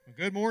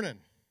Good morning.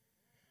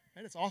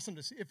 Man, it's awesome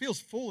to see. It feels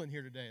full in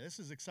here today. This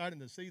is exciting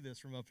to see this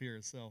from up here.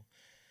 So,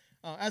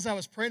 as I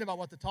was praying about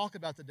what to talk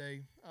about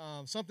today,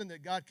 something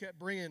that God kept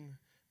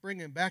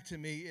bringing back to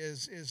me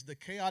is the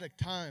chaotic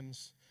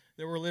times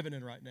that we're living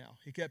in right now.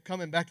 He kept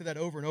coming back to that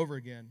over and over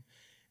again,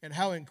 and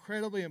how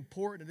incredibly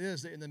important it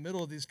is that in the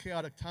middle of these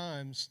chaotic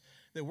times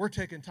that we're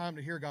taking time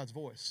to hear God's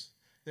voice,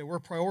 that we're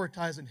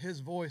prioritizing His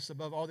voice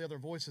above all the other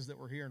voices that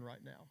we're hearing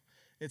right now.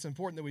 It's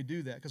important that we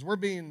do that because we're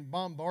being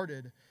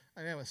bombarded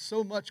with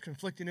so much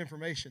conflicting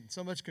information,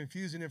 so much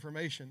confusing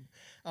information.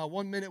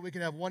 1 minute we can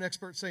have one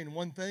expert saying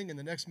one thing, and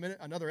the next minute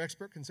another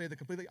expert can say the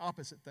completely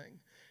opposite thing.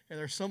 And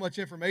there's so much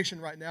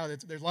information right now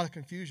that there's a lot of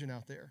confusion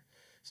out there.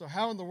 So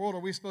how in the world are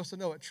we supposed to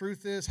know what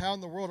truth is? How in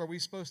the world are we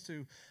supposed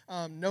to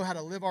know how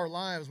to live our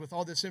lives with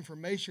all this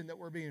information that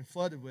we're being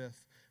flooded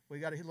with? We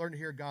got to learn to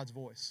hear God's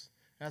voice.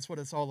 That's what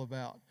it's all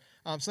about.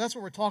 So that's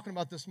what we're talking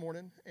about this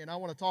morning, and I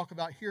want to talk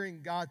about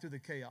hearing God through the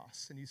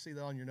chaos, and you see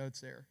that on your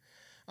notes there.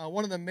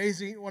 One of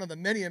the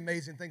many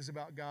amazing things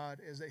about God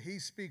is that He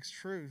speaks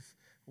truth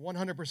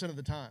 100% of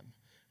the time.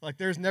 Like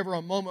there's never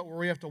a moment where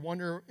we have to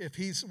wonder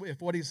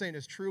if what He's saying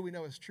is true. We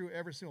know it's true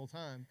every single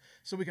time.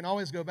 So we can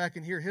always go back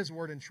and hear His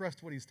word and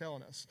trust what He's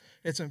telling us.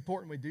 It's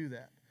important we do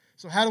that.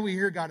 So how do we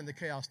hear God in the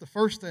chaos? The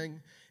first thing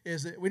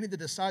is that we need to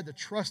decide to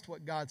trust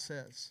what God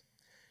says.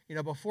 You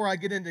know, before I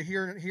get into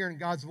hearing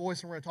God's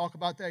voice, and we're going to talk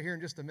about that here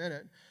in just a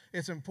minute,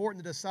 it's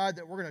important to decide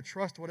that we're going to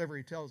trust whatever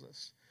He tells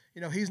us.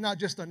 You know, He's not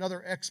just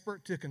another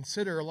expert to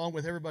consider along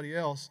with everybody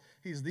else.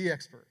 He's the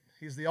expert.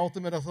 He's the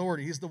ultimate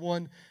authority. He's the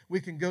one we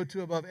can go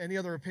to above any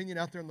other opinion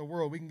out there in the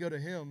world. We can go to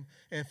Him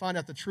and find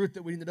out the truth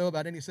that we need to know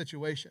about any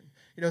situation.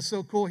 You know, it's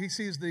so cool. He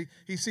sees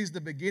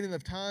the beginning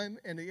of time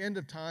and the end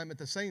of time at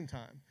the same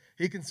time.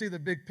 He can see the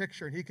big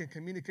picture, and He can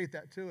communicate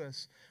that to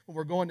us when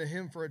we're going to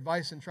Him for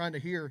advice and trying to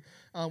hear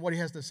what He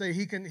has to say.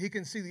 He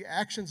can see the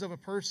actions of a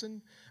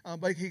person,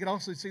 but He can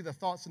also see the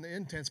thoughts and the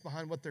intents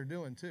behind what they're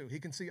doing too. He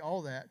can see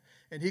all that,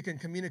 and He can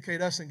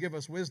communicate us and give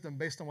us wisdom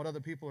based on what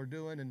other people are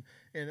doing, and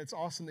it's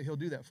awesome that He'll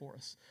do that for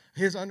us.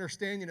 His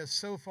understanding is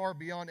so far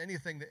beyond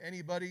anything that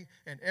anybody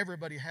and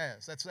everybody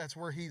has. That's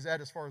where He's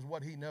at as far as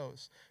what He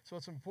knows. So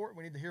it's important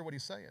we need to hear what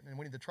He's saying, and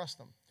we need to trust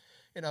Him.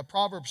 In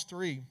Proverbs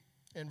 3,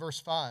 in verse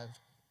 5,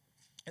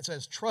 it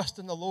says, "Trust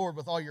in the Lord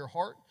with all your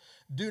heart.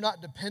 Do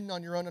not depend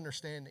on your own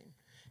understanding."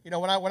 You know,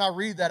 when I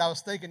read that, I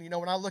was thinking, you know,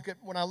 when I look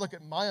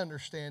at my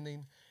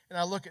understanding and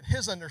I look at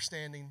His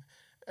understanding,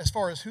 as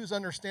far as whose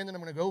understanding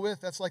I'm going to go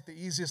with, that's like the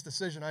easiest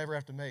decision I ever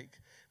have to make.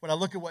 When I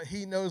look at what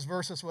He knows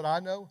versus what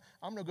I know,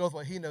 I'm going to go with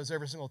what He knows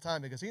every single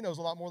time because He knows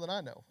a lot more than I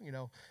know. You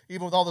know,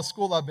 even with all the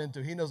school I've been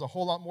to, He knows a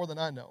whole lot more than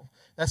I know.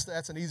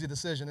 That's an easy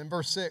decision. In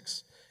verse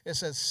 6, it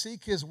says,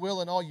 "Seek His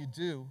will in all you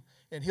do,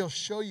 and He'll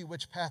show you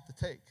which path to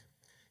take."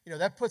 You know,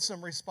 that puts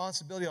some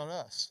responsibility on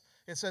us.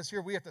 It says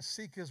here we have to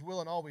seek His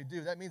will in all we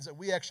do. That means that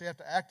we actually have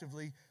to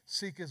actively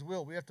seek His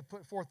will. We have to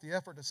put forth the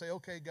effort to say,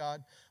 okay,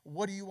 God,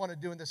 what do you want to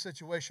do in this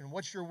situation?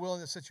 What's your will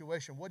in this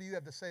situation? What do you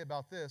have to say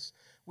about this?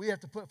 We have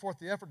to put forth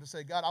the effort to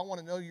say, God, I want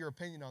to know your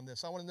opinion on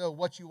this. I want to know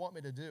what you want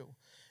me to do.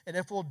 And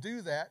if we'll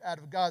do that out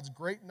of God's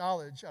great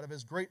knowledge, out of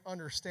His great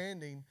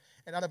understanding,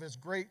 and out of His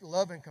great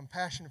love and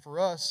compassion for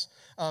us,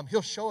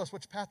 He'll show us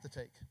which path to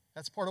take.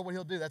 That's part of what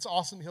He'll do. That's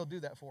awesome. He'll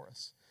do that for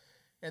us.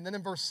 And then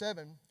in verse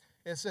 7,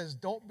 it says,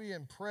 "Don't be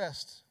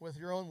impressed with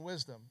your own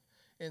wisdom.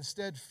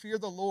 Instead, fear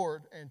the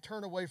Lord and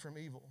turn away from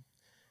evil."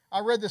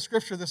 I read this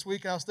scripture this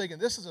week, and I was thinking,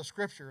 this is a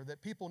scripture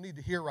that people need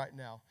to hear right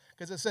now.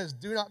 Because it says,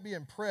 do not be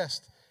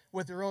impressed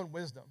with your own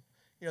wisdom.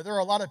 You know, there are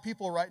a lot of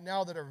people right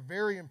now that are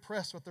very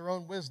impressed with their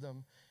own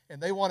wisdom, and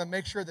they want to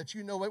make sure that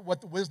you know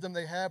what the wisdom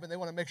they have, and they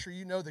want to make sure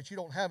you know that you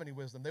don't have any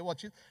wisdom. They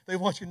want you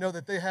to know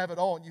that they have it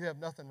all, and you have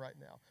nothing right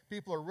now.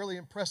 People are really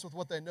impressed with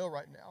what they know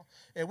right now.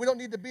 And we don't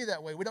need to be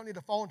that way. We don't need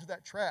to fall into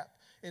that trap.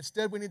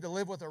 Instead, we need to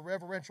live with a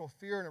reverential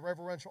fear and a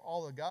reverential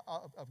awe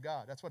of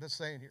God. That's what it's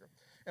saying here.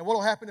 And what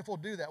will happen if we'll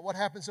do that? What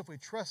happens if we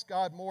trust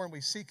God more and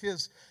we seek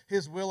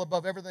His will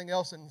above everything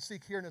else and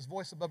seek hearing His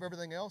voice above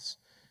everything else?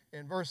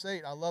 In verse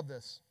 8, I love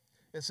this.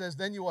 It says,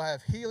 "Then you will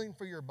have healing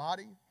for your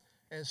body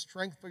and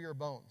strength for your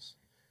bones."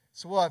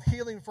 So we'll have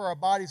healing for our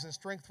bodies and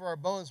strength for our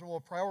bones when we'll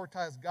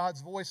prioritize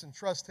God's voice and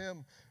trust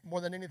Him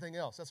more than anything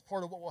else. That's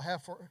part of what we'll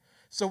have for.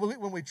 So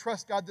when we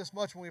trust God this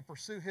much, when we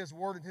pursue His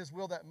word and His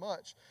will that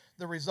much,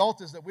 the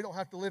result is that we don't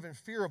have to live in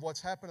fear of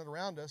what's happening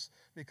around us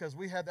because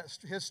we have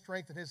His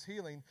strength and His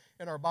healing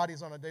in our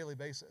bodies on a daily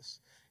basis.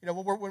 You know,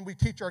 when we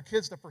teach our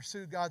kids to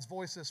pursue God's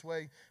voice this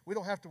way, we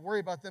don't have to worry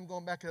about them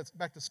going back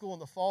to school in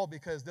the fall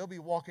because they'll be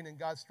walking in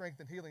God's strength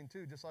and healing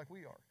too, just like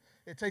we are.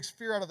 It takes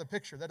fear out of the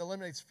picture. That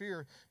eliminates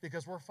fear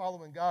because we're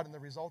following God, and the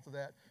result of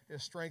that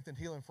is strength and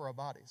healing for our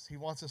bodies. He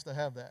wants us to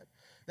have that.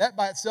 That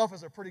by itself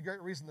is a pretty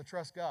great reason to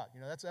trust God.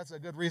 You know, that's a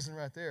good reason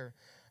right there.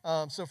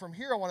 So from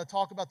here, I want to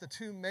talk about the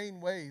two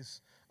main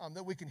ways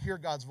that we can hear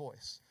God's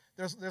voice.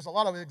 There's a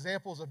lot of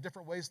examples of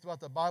different ways throughout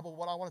the Bible.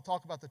 What I want to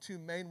talk about, the two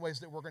main ways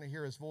that we're going to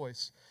hear his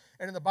voice.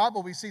 And in the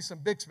Bible, we see some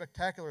big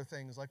spectacular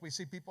things. Like we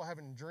see people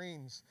having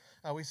dreams.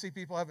 We see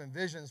people having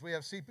visions. We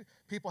see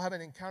people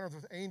having encounters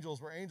with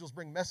angels where angels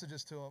bring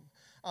messages to them.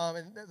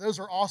 And those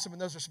are awesome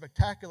and those are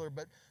spectacular.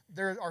 But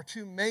there are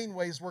two main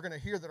ways we're going to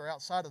hear that are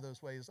outside of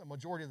those ways a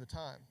majority of the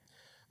time.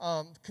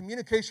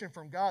 Communication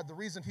from God, the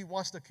reason he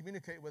wants to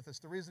communicate with us,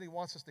 the reason he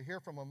wants us to hear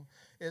from him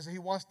is he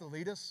wants to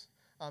lead us.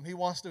 He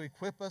wants to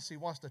equip us. He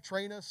wants to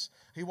train us.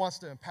 He wants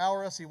to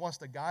empower us. He wants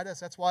to guide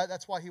us. That's why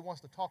he wants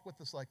to talk with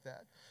us like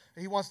that.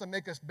 He wants to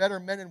make us better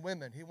men and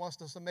women. He wants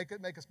to make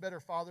us better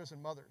fathers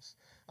and mothers.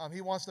 He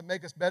wants to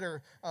make us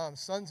better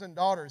sons and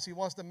daughters. He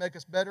wants to make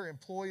us better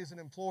employees and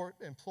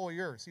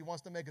employers. He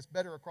wants to make us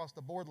better across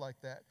the board like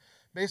that.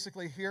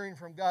 Basically, hearing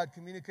from God,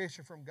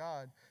 communication from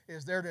God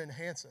is there to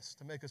enhance us,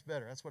 to make us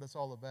better. That's what it's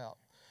all about.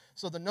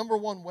 So the number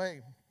one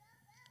way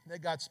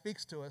that God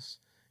speaks to us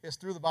is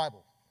through the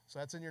Bible. So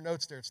that's in your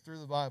notes there. It's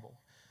through the Bible.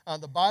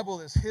 The Bible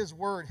is his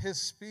word,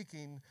 his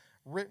speaking,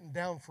 written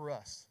down for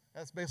us.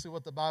 That's basically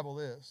what the Bible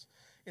is.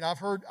 You know,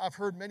 I've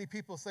heard many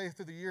people say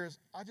through the years,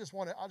 I just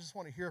want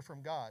to hear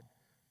from God.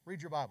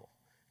 Read your Bible.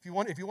 If you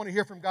want to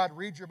hear from God,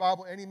 read your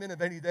Bible any minute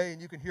of any day,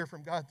 and you can hear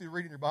from God through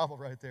reading your Bible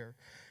right there.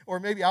 Or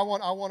maybe I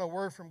want a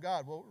word from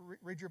God. Well,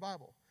 read your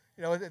Bible.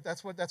 You know,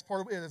 that's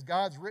part of it. It is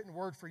God's written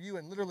word for you,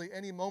 and literally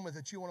any moment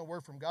that you want a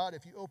word from God,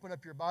 if you open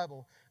up your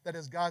Bible, that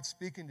is God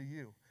speaking to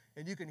you.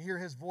 And you can hear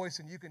his voice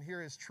and you can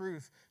hear his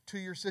truth to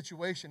your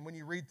situation when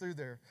you read through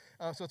there.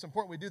 So it's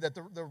important we do that.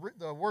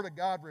 The Word of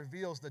God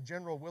reveals the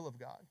general will of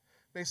God.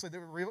 Basically,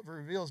 it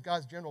reveals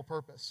God's general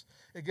purpose.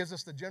 It gives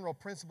us the general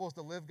principles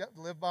to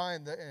live by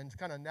and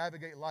kind of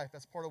navigate life.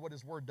 That's part of what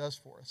his Word does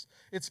for us.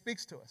 It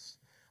speaks to us.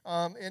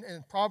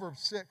 In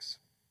Proverbs 6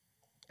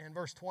 and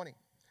verse 20,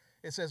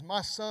 it says,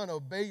 "My son,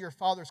 obey your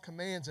father's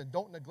commands and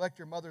don't neglect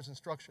your mother's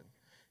instruction.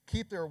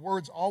 Keep their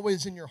words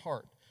always in your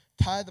heart.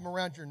 Tie them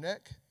around your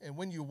neck, and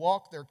when you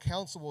walk, their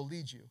counsel will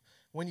lead you.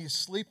 When you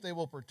sleep, they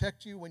will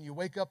protect you. When you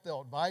wake up,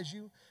 they'll advise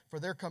you. For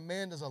their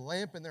command is a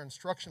lamp and their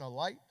instruction a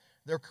light.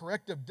 Their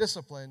corrective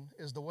discipline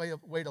is the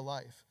way to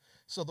life."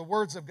 So the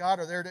words of God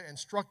are there to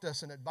instruct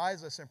us and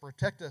advise us and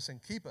protect us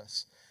and keep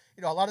us.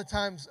 You know, a lot of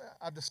times,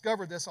 I've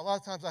discovered this, a lot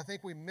of times I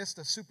think we miss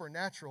the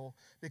supernatural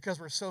because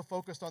we're so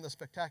focused on the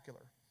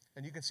spectacular.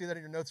 And you can see that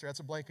in your notes there.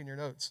 That's a blank in your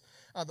notes.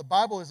 The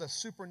Bible is a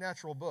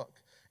supernatural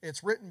book.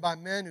 It's written by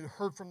men who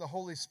heard from the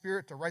Holy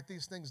Spirit to write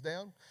these things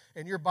down.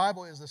 And your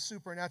Bible is the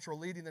supernatural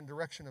leading and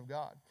direction of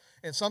God.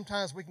 And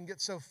sometimes we can get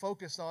so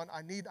focused on,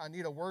 I need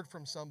a word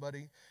from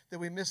somebody, that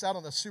we miss out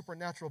on the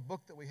supernatural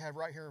book that we have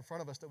right here in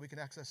front of us that we can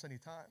access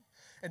anytime.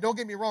 And don't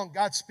get me wrong,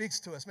 God speaks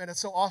to us. Man,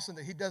 it's so awesome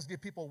that he does give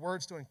people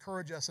words to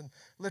encourage us and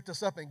lift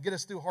us up and get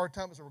us through hard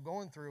times that we're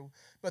going through.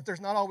 But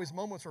there's not always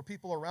moments where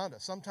people are around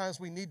us. Sometimes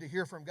we need to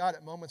hear from God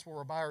at moments where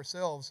we're by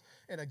ourselves.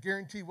 And a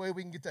guaranteed way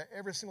we can get that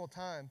every single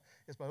time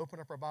is by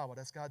opening up our Bible.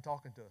 That's God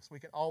talking to us. We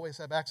can always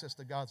have access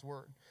to God's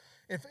word.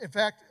 In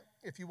fact,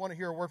 if you want to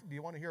hear a word, do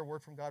you want to hear a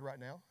word from God right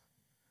now?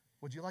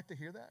 Would you like to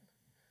hear that?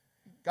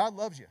 God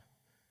loves you.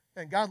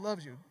 And God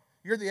loves you.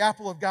 You're the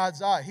apple of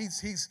God's eye.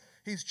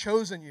 He's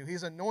chosen you.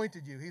 He's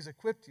anointed you. He's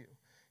equipped you.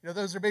 You know,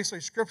 those are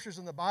basically scriptures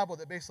in the Bible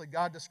that basically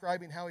God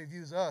describing how he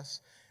views us.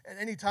 And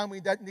anytime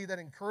we need that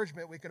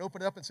encouragement, we can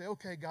open it up and say,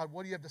 okay, God,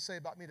 what do you have to say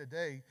about me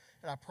today?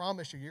 And I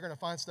promise you, you're going to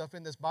find stuff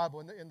in this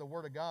Bible, in the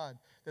Word of God,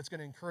 that's going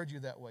to encourage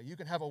you that way. You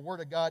can have a Word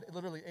of God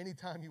literally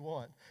anytime you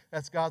want.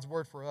 That's God's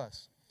Word for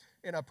us.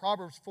 In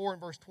Proverbs 4 and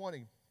verse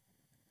 20,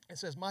 it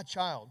says, "My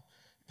child,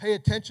 pay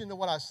attention to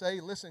what I say.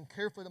 Listen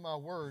carefully to my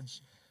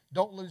words.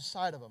 Don't lose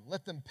sight of them.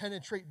 Let them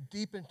penetrate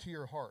deep into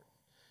your heart."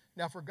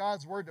 Now, for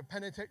God's word to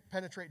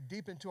penetrate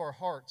deep into our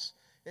hearts,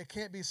 it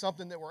can't be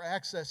something that we're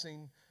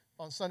accessing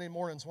on Sunday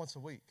mornings once a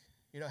week.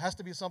 You know, it has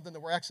to be something that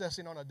we're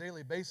accessing on a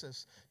daily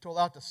basis to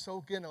allow it to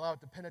soak in, allow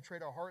it to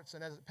penetrate our hearts.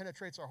 And as it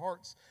penetrates our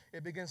hearts,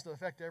 it begins to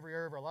affect every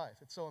area of our life.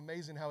 It's so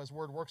amazing how his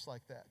word works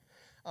like that.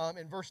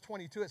 In verse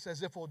 22, it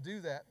says, if we'll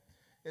do that,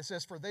 it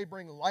says, "For they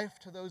bring life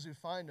to those who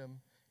find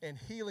them and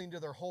healing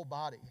to their whole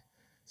body."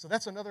 So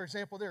that's another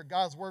example there.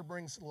 God's word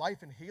brings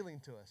life and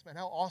healing to us. Man,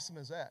 how awesome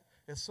is that?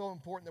 It's so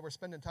important that we're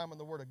spending time on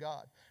the word of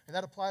God. And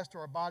that applies to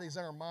our bodies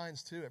and our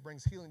minds too. It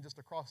brings healing just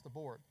across the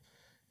board.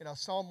 In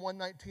Psalm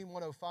 119,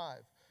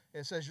 105,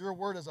 it says, "Your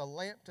word is a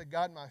lamp to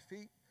guide my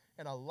feet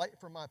and a light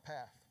for my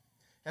path."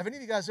 Have any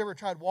of you guys ever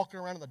tried walking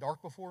around in the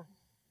dark before?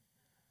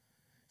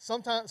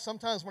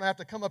 Sometimes when I have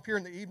to come up here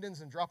in the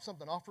evenings and drop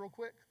something off real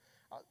quick,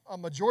 a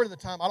majority of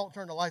the time I don't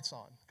turn the lights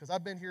on because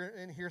I've been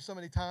in here so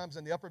many times,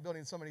 in the upper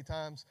building so many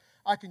times,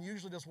 I can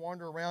usually just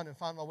wander around and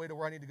find my way to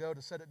where I need to go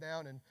to set it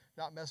down and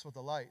not mess with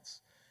the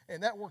lights.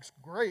 And that works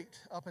great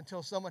up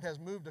until someone has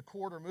moved a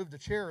cord or moved a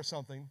chair or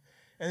something,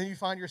 and then you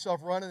find yourself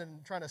running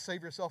and trying to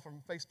save yourself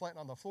from face planting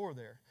on the floor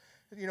there.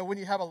 You know, when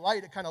you have a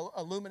light, it kind of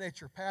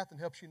illuminates your path and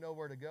helps you know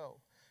where to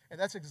go. And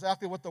that's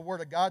exactly what the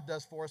Word of God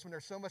does for us. When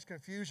there's so much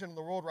confusion in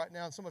the world right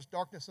now and so much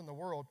darkness in the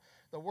world,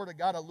 the Word of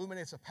God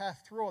illuminates a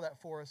path through all that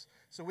for us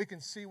so we can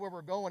see where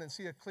we're going and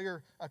see a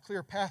clear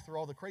path through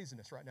all the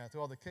craziness right now,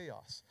 through all the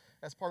chaos.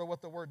 That's part of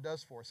what the Word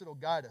does for us. It'll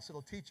guide us.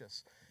 It'll teach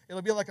us.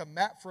 It'll be like a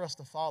map for us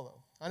to follow.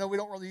 I know we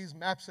don't really use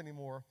maps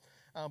anymore,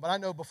 but I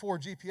know before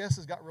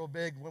GPSs got real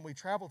big, when we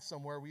traveled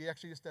somewhere, we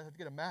actually used to have to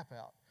get a map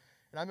out.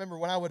 And I remember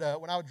when I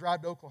would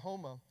drive to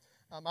Oklahoma,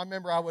 I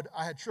remember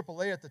I had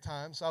AAA at the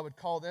time, so I would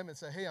call them and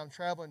say, hey, I'm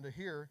traveling to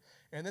here.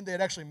 And then they'd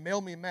actually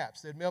mail me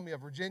maps. They'd mail me a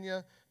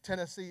Virginia,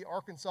 Tennessee,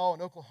 Arkansas,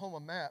 and Oklahoma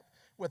map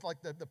with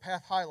like the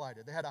path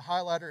highlighted. They had a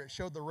highlighter that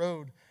showed the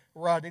road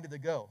where I needed to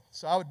go.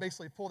 So I would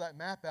basically pull that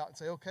map out and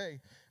say,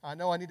 okay, I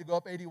know I need to go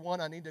up 81.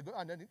 I need to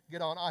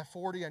get on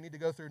I-40. I need to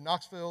go through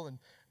Knoxville and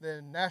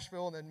then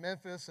Nashville and then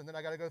Memphis. And then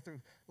I got to go through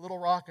Little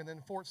Rock and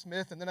then Fort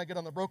Smith. And then I get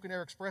on the Broken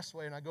Arrow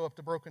Expressway and I go up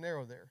to Broken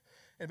Arrow there.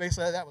 And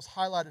basically that was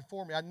highlighted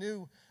for me. I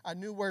knew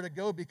where to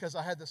go because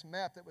I had this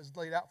map that was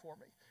laid out for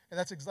me. And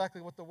that's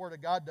exactly what the Word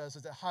of God does,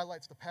 is it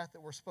highlights the path that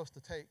we're supposed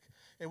to take.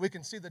 And we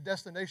can see the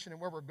destination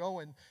and where we're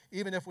going,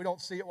 even if we don't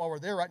see it while we're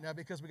there right now,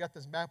 because we got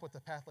this map with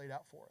the path laid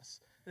out for us.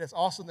 And it's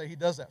awesome that He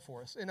does that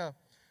for us.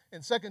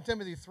 In 2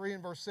 Timothy 3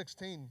 and verse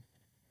 16,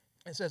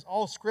 it says,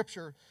 all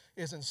Scripture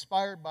is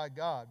inspired by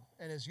God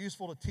and is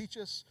useful to teach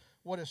us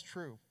what is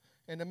true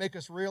and to make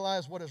us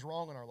realize what is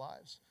wrong in our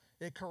lives.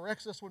 It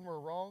corrects us when we're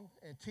wrong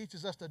and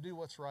teaches us to do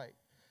what's right.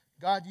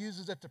 God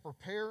uses it to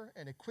prepare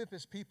and equip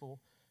His people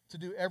to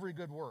do every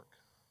good work.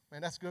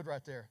 Man, that's good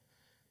right there.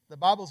 The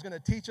Bible is going to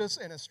teach us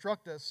and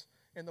instruct us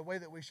in the way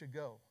that we should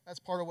go. That's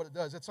part of what it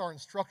does. It's our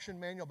instruction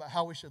manual about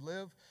how we should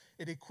live.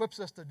 It equips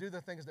us to do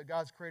the things that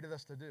God's created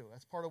us to do.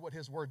 That's part of what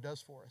His Word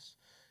does for us.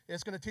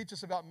 It's going to teach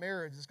us about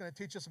marriage. It's going to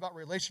teach us about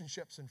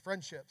relationships and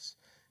friendships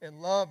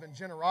and love and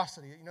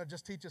generosity.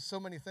 Just teach us so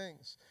many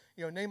things.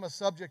 Name a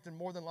subject and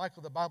more than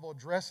likely the Bible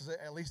addresses it,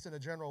 at least in a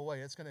general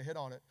way. It's going to hit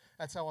on it.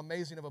 That's how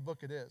amazing of a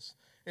book it is.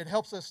 It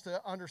helps us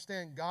to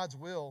understand God's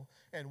will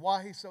and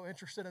why He's so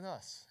interested in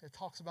us. It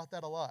talks about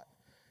that a lot.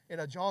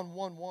 In John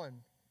 1:1,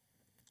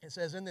 it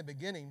says, in the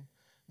beginning,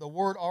 the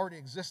Word already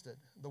existed.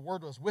 The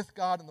Word was with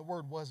God and the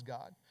Word was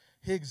God.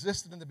 He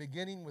existed in the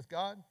beginning with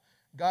God.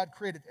 God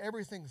created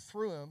everything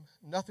through Him.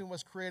 Nothing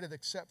was created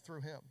except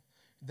through Him.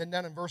 Then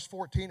down in verse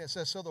 14, it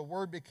says, so the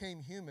Word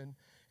became human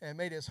and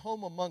made His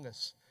home among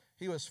us.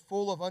 He was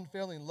full of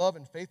unfailing love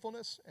and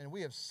faithfulness, and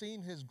we have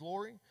seen His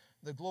glory,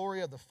 the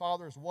glory of the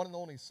Father's one and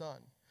only Son.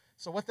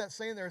 So what that's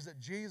saying there is that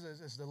Jesus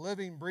is the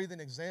living, breathing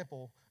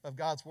example of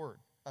God's Word,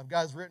 of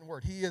God's written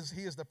Word. He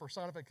is the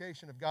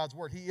personification of God's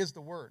Word. He is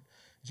the Word.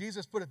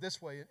 Jesus put it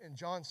this way in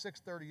John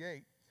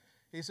 6:38.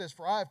 He says,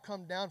 for I have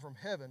come down from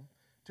heaven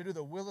to do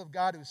the will of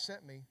God who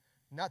sent me,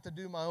 not to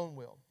do my own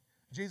will.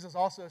 Jesus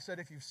also said,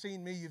 if you've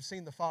seen me, you've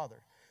seen the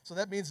Father. So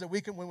that means that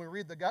we can, when we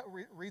read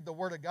the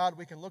Word of God,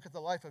 we can look at the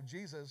life of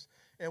Jesus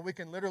and we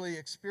can literally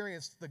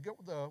experience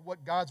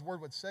what God's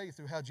Word would say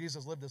through how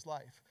Jesus lived His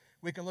life.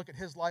 We can look at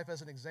His life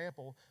as an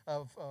example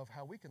of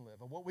how we can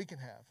live, of what we can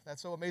have.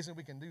 That's so amazing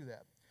we can do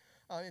that.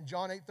 In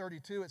John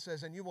 8:32, it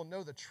says, and you will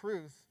know the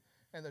truth,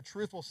 and the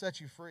truth will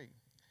set you free.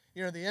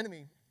 The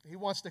enemy, he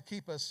wants to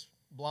keep us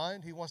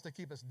blind. He wants to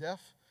keep us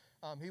deaf.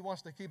 He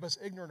wants to keep us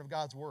ignorant of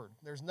God's Word.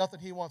 There's nothing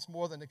he wants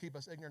more than to keep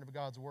us ignorant of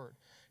God's Word.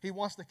 He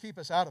wants to keep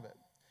us out of it.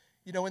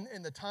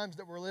 In the times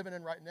that we're living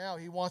in right now,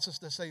 he wants us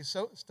to stay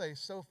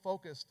so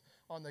focused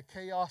on the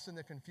chaos and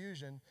the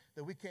confusion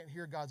that we can't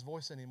hear God's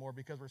voice anymore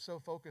because we're so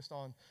focused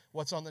on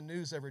what's on the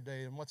news every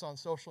day and what's on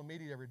social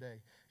media every day.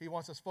 He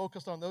wants us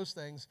focused on those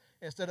things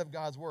instead of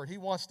God's Word. He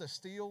wants to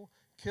steal,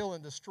 kill,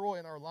 and destroy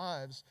in our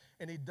lives,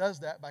 and he does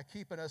that by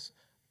keeping us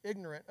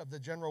ignorant of the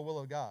general will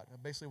of God,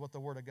 basically what the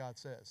Word of God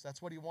says.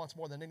 That's what he wants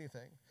more than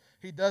anything.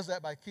 He does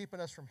that by keeping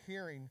us from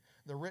hearing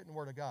the written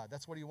Word of God.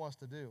 That's what he wants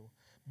to do.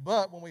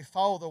 But when we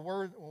follow the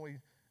Word, when we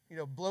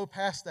blow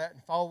past that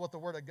and follow what the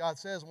Word of God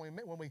says, when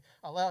we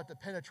allow it to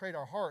penetrate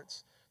our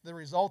hearts, the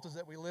result is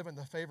that we live in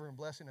the favor and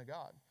blessing of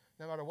God,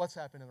 no matter what's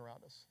happening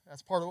around us.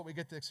 That's part of what we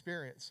get to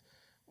experience.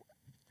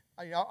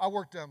 I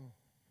worked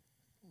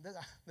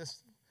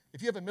this.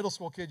 If you have a middle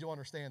school kid, you'll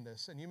understand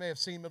this, and you may have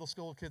seen middle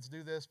school kids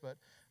do this. But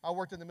I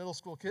worked in the middle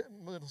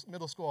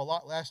school a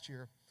lot last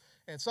year,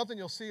 and something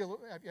you'll see.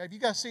 Have you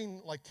guys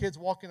seen like kids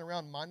walking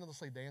around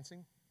mindlessly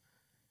dancing?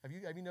 Have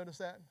you noticed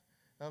that?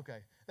 Okay,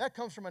 that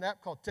comes from an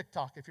app called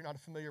TikTok. If you're not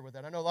familiar with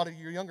that, I know a lot of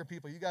you younger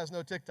people. You guys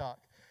know TikTok,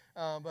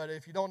 but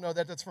if you don't know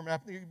that, that's from an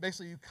app.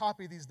 Basically, you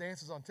copy these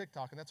dances on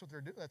TikTok, and that's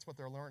what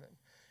they're learning.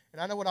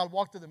 And I know when I'd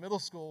walk to the middle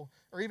school,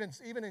 or even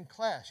in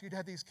class, you'd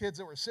have these kids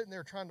that were sitting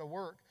there trying to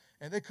work,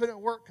 and they couldn't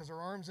work because their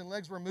arms and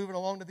legs were moving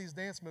along to these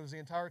dance moves the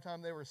entire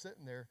time they were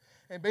sitting there.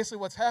 And basically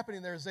what's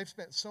happening there is they've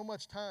spent so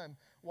much time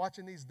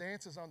watching these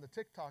dances on the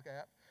TikTok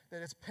app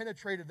that it's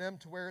penetrated them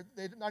to where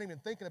they're not even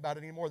thinking about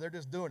it anymore. They're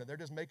just doing it. They're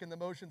just making the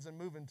motions and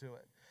moving to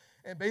it.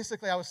 And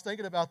basically, I was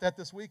thinking about that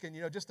this weekend.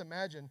 Just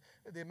imagine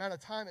the amount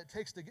of time it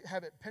takes to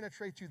have it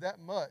penetrate you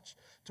that much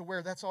to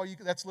where that's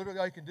literally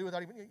all you can do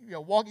without even,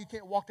 you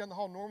can't walk down the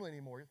hall normally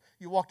anymore.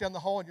 You walk down the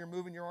hall and you're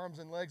moving your arms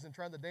and legs and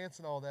trying to dance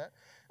and all that.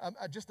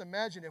 I just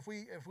imagine if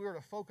we were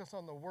to focus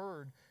on the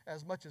Word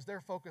as much as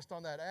they're focused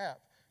on that app,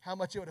 how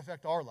much it would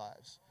affect our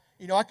lives.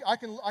 I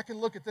can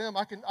look at them.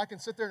 I can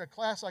sit there in a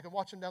class. I can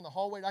watch them down the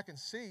hallway. And I can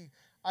see.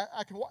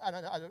 I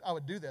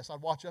would do this. I'd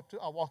walk up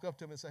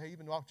to them and say, "Hey, you've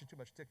been watching too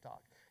much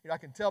TikTok." I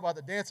can tell by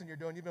the dancing you're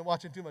doing, you've been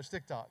watching too much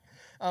TikTok.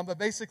 But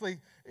basically,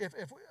 if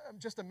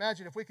just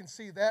imagine if we can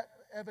see that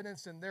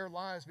evidence in their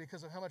lives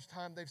because of how much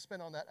time they've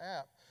spent on that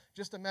app.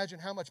 Just imagine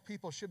how much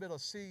people should be able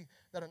to see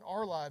that in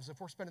our lives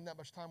if we're spending that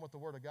much time with the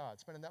Word of God,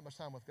 spending that much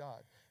time with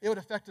God. It would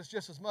affect us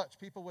just as much.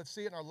 People would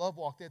see it in our love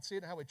walk. They'd see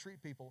it in how we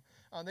treat people.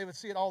 They would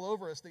see it all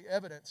over us, the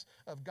evidence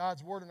of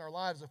God's Word in our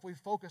lives if we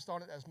focused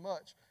on it as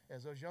much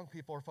as those young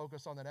people are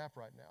focused on that app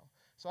right now.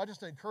 So I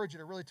just encourage you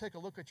to really take a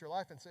look at your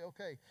life and say,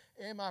 okay,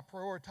 am I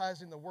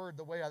prioritizing the Word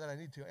the way that I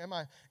need to? Am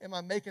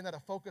I making that a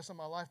focus on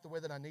my life the way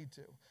that I need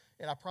to?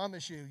 And I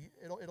promise you,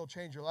 it'll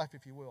change your life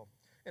if you will.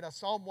 In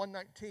Psalm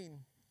 119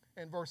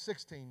 and verse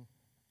 16,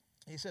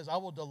 he says, I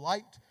will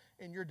delight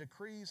in your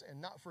decrees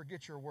and not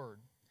forget your word.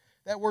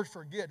 That word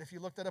forget, if you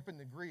look that up in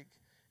the Greek,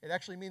 it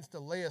actually means to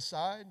lay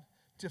aside,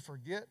 to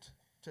forget,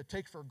 to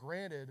take for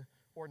granted,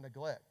 or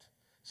neglect.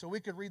 So we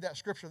could read that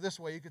scripture this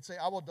way. You could say,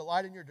 I will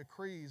delight in your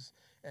decrees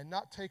and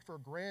not take for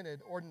granted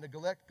or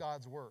neglect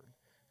God's word.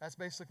 That's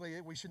basically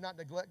it. We should not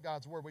neglect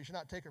God's word. We should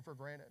not take it for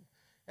granted.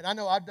 And I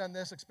know I've done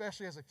this,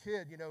 especially as a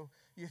kid.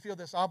 You feel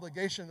this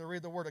obligation to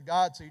read the Word of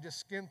God, so you just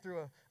skim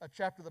through a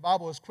chapter of the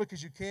Bible as quick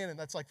as you can, and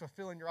that's like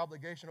fulfilling your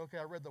obligation. Okay,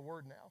 I read the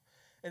Word now.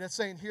 And it's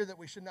saying here that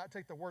we should not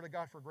take the Word of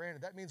God for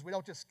granted. That means we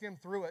don't just skim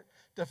through it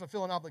to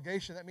fulfill an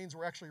obligation. That means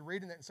we're actually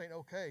reading it and saying,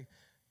 okay,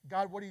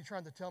 God, what are you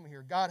trying to tell me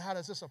here? God, how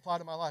does this apply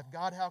to my life?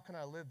 God, how can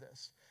I live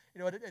this?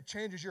 It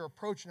changes your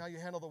approach and how you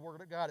handle the Word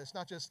of God. It's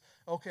not just,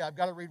 okay, I've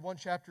got to read one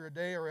chapter a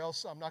day or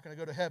else I'm not going to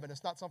go to heaven.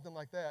 It's not something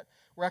like that.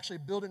 We're actually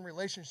building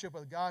relationship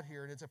with God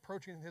here, and it's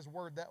approaching His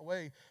Word that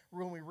way.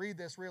 When we read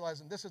this,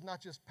 realizing this is not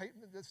just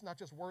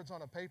words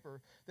on a paper.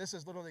 This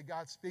is literally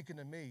God speaking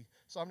to me.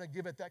 So I'm going to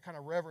give it that kind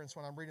of reverence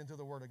when I'm reading through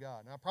the Word of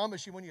God. And I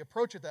promise you, when you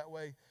approach it that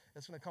way,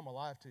 it's going to come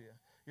alive to you.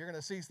 You're going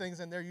to see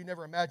things in there you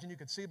never imagined you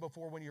could see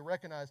before when you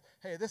recognize,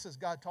 hey, this is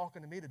God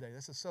talking to me today.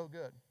 This is so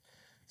good.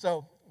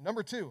 So,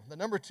 the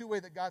number two way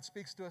that God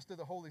speaks to us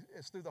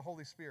is through the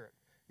Holy Spirit.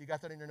 You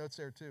got that in your notes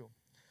there too.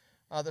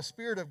 The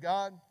Spirit of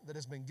God that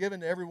has been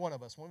given to every one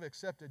of us. When we've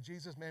accepted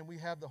Jesus, man, we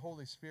have the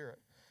Holy Spirit.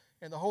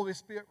 And the Holy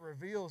Spirit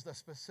reveals the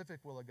specific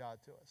will of God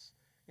to us.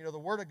 The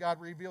Word of God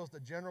reveals the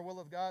general will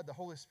of God. The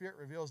Holy Spirit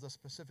reveals the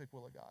specific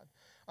will of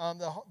God.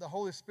 The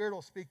Holy Spirit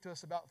will speak to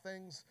us about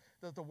things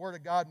that the Word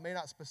of God may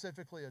not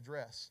specifically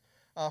address.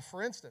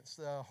 For instance,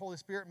 the Holy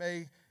Spirit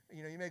may...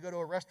 you may go to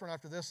a restaurant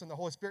after this, and the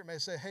Holy Spirit may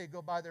say, hey,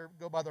 go buy their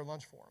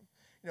lunch for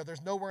them.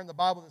 There's nowhere in the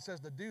Bible that says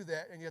to do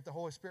that, and yet the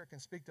Holy Spirit can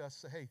speak to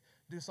us and say, hey,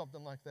 do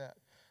something like that.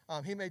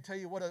 He may tell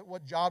you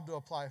what job to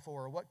apply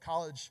for or what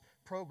college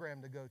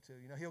program to go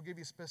to. He'll give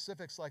you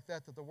specifics like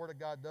that the Word of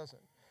God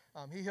doesn't.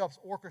 He helps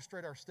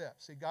orchestrate our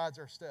steps. He guides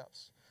our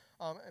steps.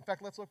 In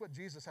fact, let's look what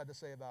Jesus had to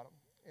say about him.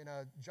 In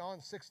John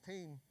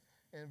 16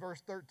 and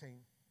verse 13,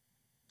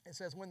 it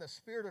says, when the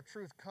Spirit of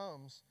truth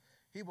comes,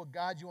 He will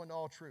guide you into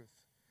all truth.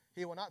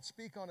 He will not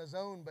speak on His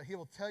own, but He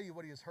will tell you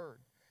what He has heard.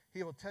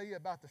 He will tell you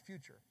about the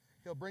future.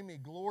 He'll bring me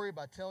glory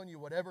by telling you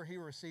whatever He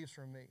receives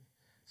from me.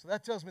 So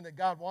that tells me that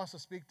God wants to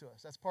speak to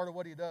us. That's part of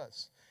what He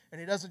does. And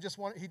He doesn't just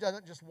want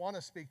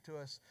to speak to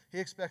us. He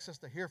expects us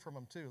to hear from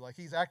Him too. Like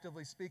He's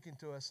actively speaking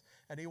to us,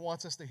 and He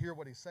wants us to hear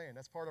what He's saying.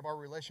 That's part of our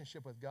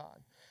relationship with God.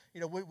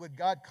 Would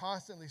God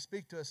constantly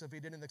speak to us if He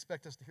didn't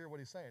expect us to hear what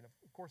He's saying?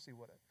 Of course He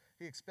wouldn't.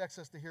 He expects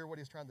us to hear what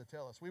He's trying to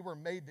tell us. We were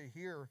made to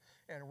hear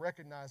and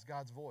recognize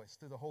God's voice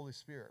through the Holy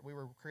Spirit. We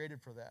were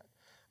created for that.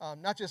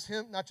 Not just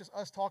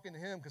us talking to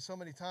Him, because so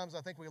many times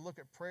I think we look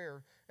at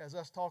prayer as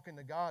us talking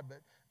to God, but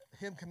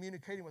Him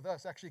communicating with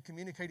us, actually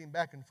communicating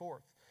back and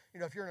forth.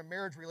 If you're in a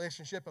marriage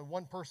relationship and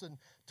one person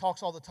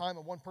talks all the time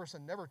and one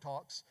person never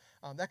talks,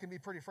 that can be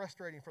pretty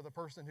frustrating for the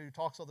person who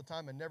talks all the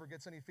time and never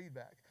gets any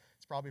feedback.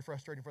 It's probably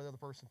frustrating for the other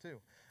person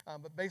too.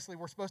 But basically,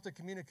 we're supposed to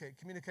communicate.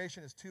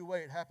 Communication is two-way.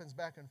 It happens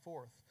back and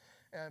forth.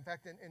 And in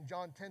fact, in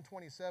John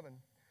 10:27,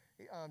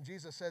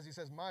 Jesus says, He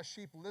says, my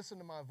sheep listen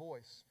to my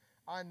voice.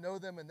 I know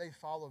them and they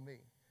follow me.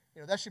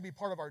 That should be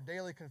part of our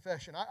daily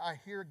confession. I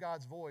hear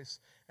God's voice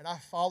and I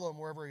follow Him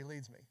wherever He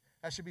leads me.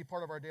 That should be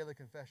part of our daily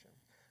confession.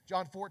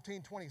 John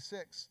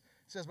 14:26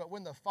 says, but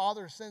when the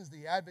Father sends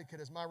the advocate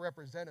as my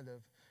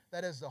representative,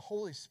 that is the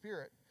Holy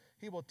Spirit,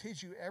 He will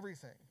teach you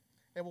everything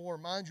and will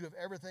remind you of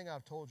everything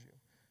I've told you.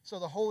 So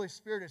the Holy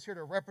Spirit is here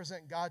to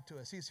represent God to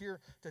us. He's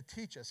here to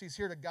teach us. He's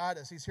here to guide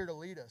us. He's here to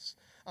lead us.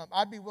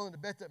 I'd be willing to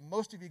bet that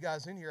most of you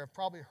guys in here have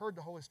probably heard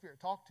the Holy Spirit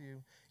talk to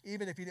you,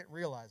 even if you didn't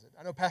realize it.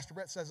 I know Pastor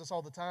Brett says this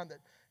all the time, that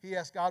he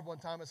asked God one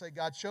time and said,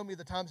 God, show me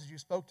the times that you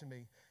spoke to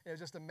me. And it was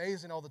just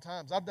amazing all the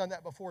times. I've done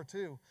that before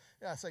too.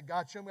 I said,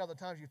 God, show me all the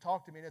times you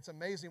talked to me. And it's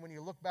amazing when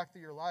you look back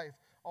through your life,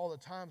 all the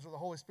times where the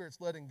Holy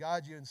Spirit's led and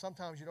guide you, and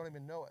sometimes you don't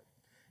even know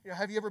it.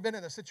 Have you ever been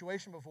in a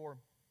situation before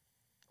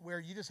where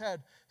you just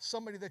had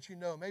somebody that you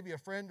know, maybe a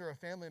friend or a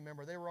family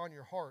member, they were on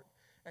your heart,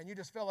 and you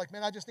just felt like,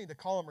 man, I just need to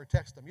call them or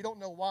text them. You don't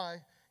know why.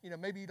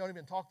 Maybe you don't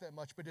even talk that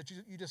much, but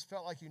you just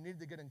felt like you needed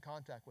to get in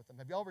contact with them.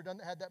 Have you all ever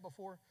had that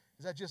before?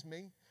 Is that just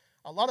me?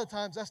 A lot of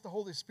times that's the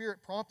Holy Spirit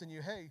prompting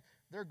you, hey,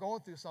 they're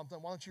going through something.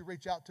 Why don't you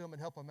reach out to them and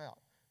help them out?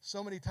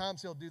 So many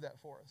times He'll do that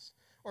for us.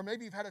 Or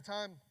maybe you've had a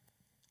time,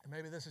 or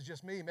maybe this is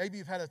just me, maybe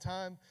you've had a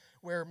time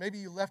where maybe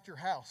you left your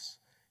house,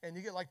 and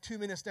you get like 2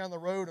 minutes down the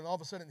road, and all of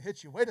a sudden it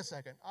hits you. Wait a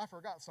second, I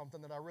forgot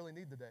something that I really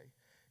need today.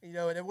 And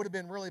it would have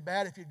been really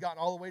bad if you'd gotten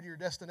all the way to your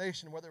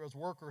destination, whether it was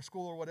work or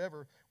school or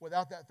whatever,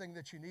 without that thing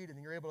that you needed,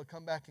 and you're able to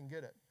come back and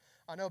get it.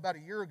 I know about a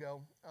year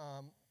ago,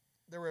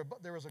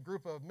 there was a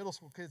group of middle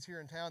school kids here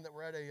in town that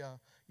were at a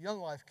Young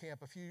Life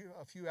camp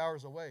a few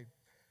hours away.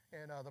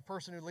 And the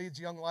person who leads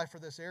Young Life for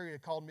this area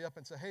called me up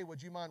and said, hey,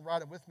 would you mind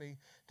riding with me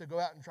to go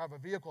out and drive a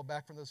vehicle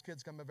back from those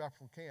kids coming back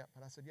from camp?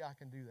 And I said, yeah, I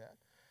can do that.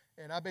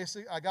 And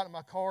I got in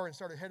my car and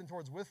started heading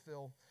towards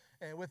Wytheville.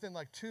 And within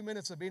like 2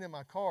 minutes of being in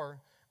my car,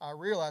 I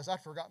realized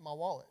I'd forgotten my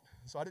wallet.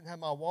 So I didn't have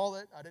my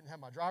wallet. I didn't have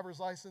my driver's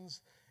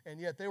license. And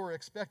yet they were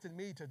expecting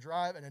me to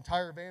drive an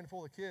entire van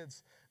full of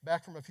kids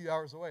back from a few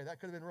hours away. That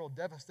could have been real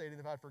devastating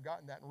if I'd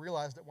forgotten that and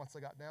realized it once I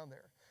got down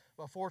there.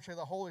 But fortunately,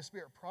 the Holy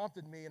Spirit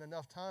prompted me in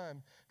enough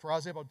time for I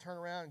was able to turn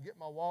around and get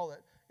my wallet,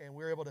 and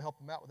we were able to help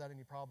them out without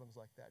any problems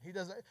like that. He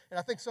does that, and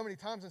I think so many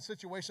times in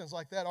situations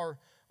like that,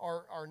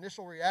 our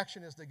initial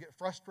reaction is to get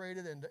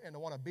frustrated and to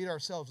want to beat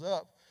ourselves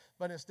up,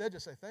 but instead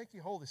just say, thank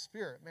you, Holy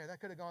Spirit. Man, that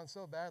could have gone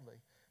so badly.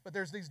 But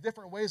there's these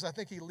different ways I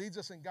think He leads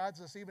us and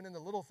guides us even in the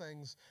little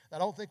things that I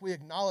don't think we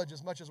acknowledge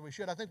as much as we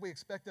should. I think we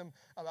expect Him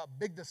about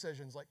big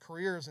decisions like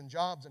careers and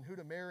jobs and who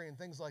to marry and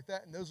things like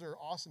that, and those are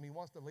awesome. He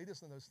wants to lead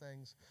us in those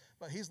things.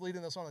 But He's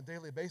leading us on a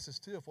daily basis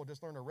too if we'll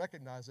just learn to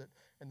recognize it.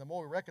 And the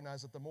more we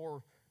recognize it, the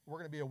more we're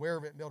going to be aware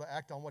of it and be able to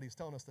act on what He's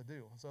telling us to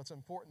do. So it's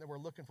important that we're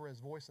looking for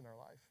His voice in our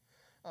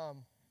life.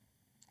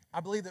 I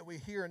believe that we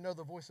hear and know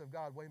the voice of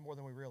God way more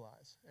than we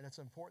realize, and it's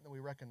important that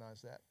we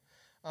recognize that.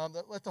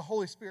 Let the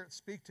Holy Spirit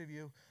speak to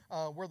you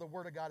where the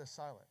Word of God is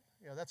silent.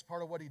 That's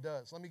part of what He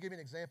does. Let me give you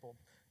an example.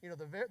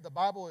 The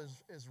Bible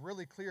is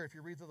really clear if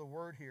you read through the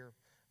Word here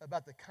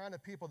about the kind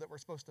of people that we're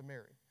supposed to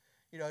marry.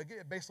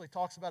 It basically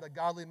talks about a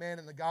godly man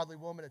and a godly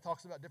woman. It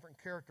talks about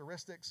different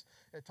characteristics.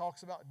 It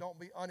talks about don't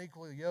be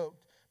unequally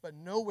yoked. But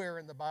nowhere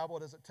in the Bible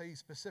does it tell you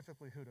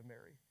specifically who to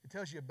marry. It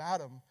tells you about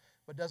them,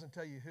 but doesn't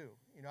tell you who.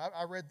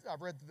 I've read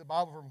through the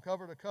Bible from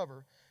cover to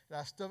cover, and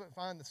I still haven't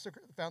found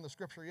the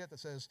scripture yet that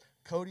says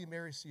Cody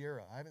marries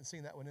Sierra. I haven't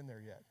seen that one in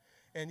there yet.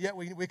 And yet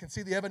we can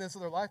see the evidence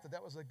of their life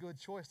that was a good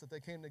choice, that they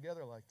came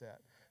together like that.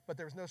 But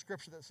there's no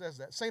scripture that says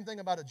that. Same thing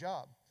about a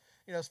job.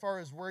 As far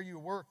as where you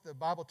work, the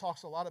Bible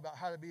talks a lot about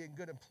how to be a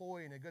good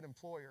employee and a good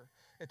employer.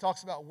 It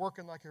talks about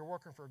working like you're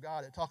working for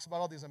God. It talks about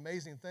all these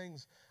amazing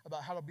things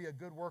about how to be a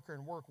good worker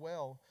and work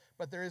well,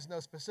 but there is no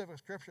specific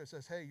scripture that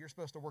says, hey, you're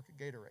supposed to work at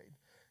Gatorade.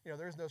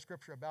 There is no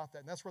scripture about that.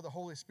 And that's where the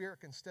Holy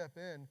Spirit can step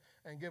in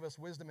and give us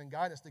wisdom and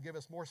guidance to give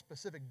us more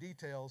specific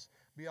details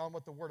beyond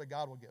what the Word of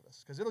God will give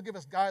us. Because it'll give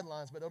us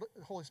guidelines, but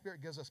the Holy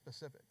Spirit gives us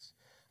specifics.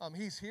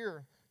 He's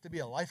here to be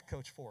a life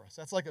coach for us.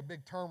 That's like a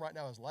big term right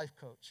now, is life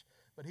coach.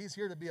 But He's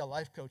here to be a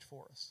life coach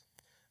for us.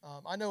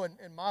 I know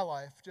in my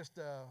life, just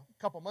a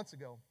couple months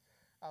ago,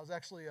 I was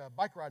actually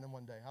bike riding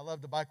one day. I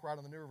love to bike ride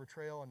on the New River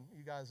Trail, and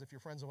you guys, if you're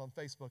friends with me on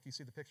Facebook, you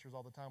see the pictures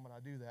all the time when I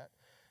do that.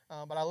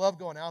 But I love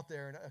going out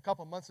there, and a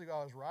couple months ago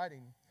I was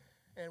riding,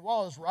 and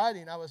while I was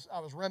riding, I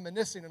was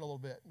reminiscing a little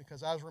bit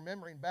because I was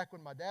remembering back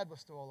when my dad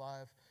was still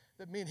alive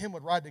that me and him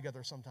would ride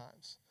together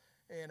sometimes.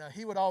 And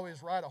he would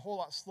always ride a whole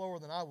lot slower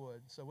than I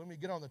would. So when we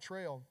get on the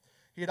trail,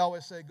 he'd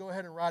always say, go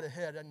ahead and ride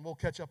ahead, and we'll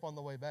catch up on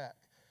the way back.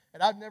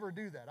 And I'd never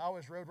do that. I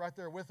always rode right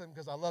there with him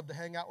because I loved to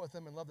hang out with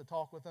him and loved to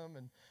talk with him.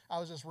 And I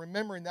was just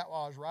remembering that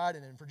while I was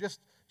riding. And for just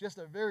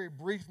a very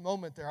brief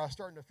moment there, I was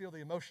starting to feel the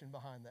emotion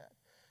behind that.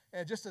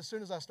 And just as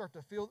soon as I started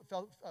to feel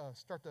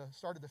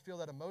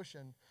that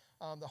emotion,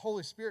 the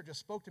Holy Spirit just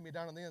spoke to me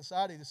down on the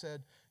inside. He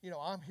said,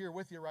 I'm here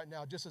with you right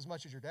now just as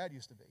much as your dad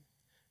used to be.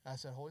 I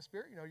said, Holy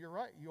Spirit, you're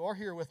right. You are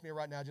here with me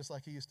right now just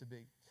like he used to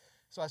be.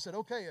 So I said,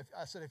 okay.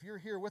 If you're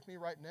here with me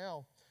right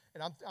now,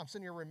 and I'm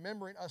sitting here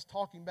remembering us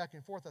talking back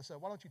and forth, I said,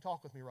 why don't you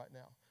talk with me right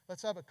now?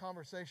 Let's have a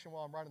conversation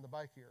while I'm riding the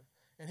bike here.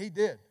 And he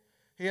did.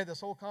 He had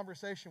this whole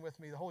conversation with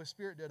me, the Holy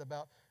Spirit did,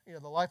 about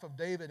the life of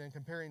David and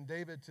comparing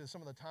David to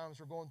some of the times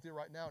we're going through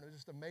right now. And it was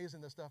just amazing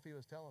the stuff he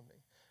was telling me.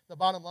 The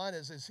bottom line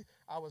is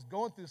I was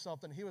going through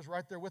something. He was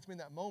right there with me in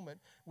that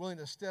moment, willing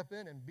to step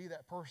in and be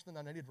that person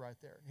I needed right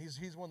there. And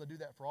he's willing to do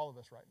that for all of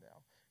us right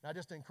now. And I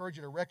just encourage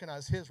you to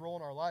recognize His role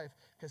in our life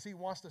because He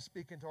wants to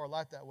speak into our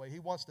life that way. He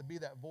wants to be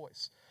that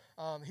voice.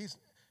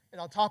 And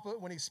on top of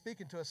it, when He's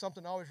speaking to us,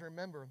 something to always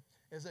remember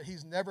is that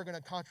He's never going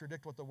to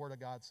contradict what the Word of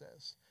God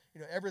says.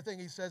 Everything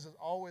He says is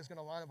always going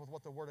to line up with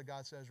what the Word of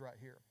God says right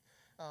here.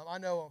 I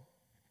know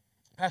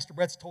Pastor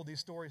Brett's told these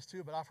stories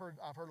too, but I've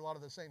heard a lot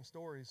of the same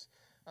stories.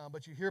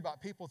 But you hear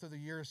about people through the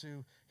years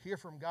who hear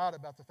from God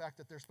about the fact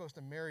that they're supposed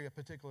to marry a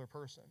particular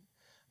person.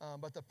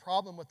 But the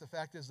problem with the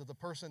fact is that the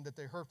person that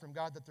they heard from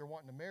God that they're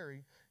wanting to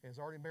marry is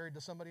already married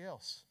to somebody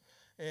else.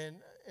 And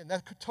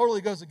that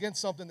totally goes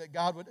against something that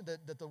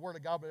that the Word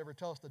of God would ever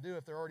tell us to do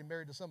if they're already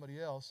married to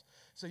somebody else.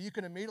 So you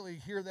can immediately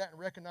hear that and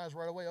recognize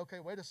right away, okay,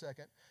 wait a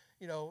second,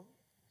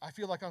 I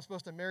feel like I'm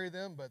supposed to marry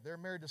them, but they're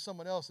married to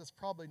someone else. That's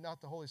probably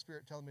not the Holy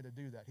Spirit telling me to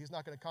do that. He's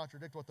not going to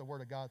contradict what the Word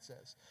of God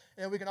says.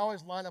 And we can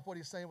always line up what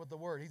He's saying with the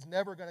Word. He's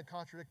never going to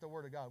contradict the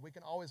Word of God. We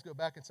can always go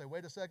back and say,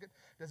 wait a second,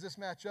 does this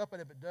match up?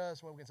 And if it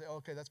does, well, we can say,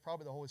 okay, that's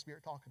probably the Holy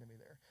Spirit talking to me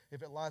there,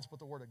 if it lines up with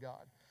the Word of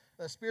God.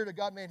 The Spirit of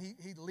God, man,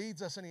 He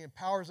leads us and He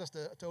empowers us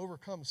to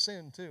overcome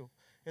sin too.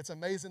 It's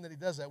amazing that He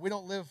does that. We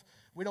don't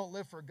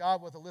live for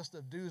God with a list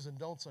of do's and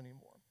don'ts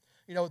anymore.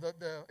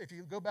 If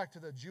you go back to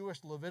the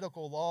Jewish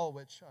Levitical law,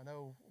 which I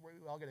know we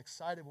all get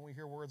excited when we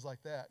hear words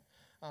like that,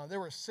 there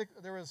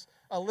was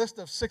a list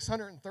of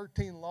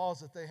 613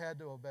 laws that they had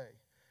to obey.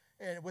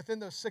 And within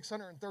those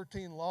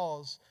 613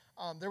 laws,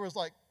 there was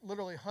like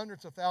literally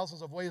hundreds of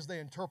thousands of ways they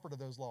interpreted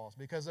those laws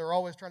because they're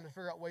always trying to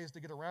figure out ways to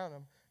get around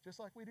them, just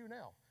like we do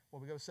now.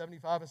 Well, we go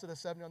 75 instead of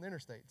 70 on the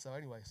interstate. So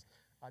anyways,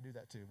 I do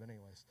that too, but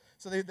anyways.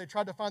 So they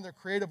tried to find their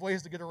creative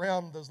ways to get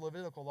around those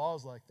Levitical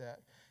laws like that.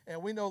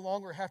 And we no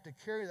longer have to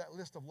carry that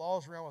list of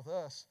laws around with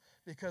us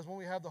because when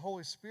we have the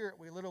Holy Spirit,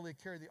 we literally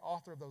carry the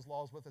author of those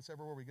laws with us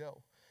everywhere we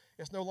go.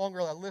 It's no longer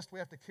a list we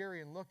have to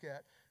carry and look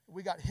at.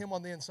 We got Him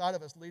on the inside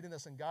of us, leading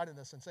us and guiding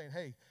us and saying,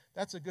 hey,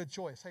 that's a good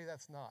choice. Hey,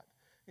 that's not.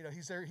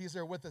 He's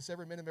there with us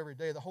every minute of every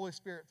day. The Holy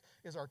Spirit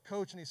is our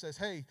coach, and He says,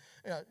 hey,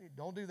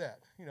 don't do that.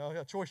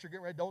 A choice you're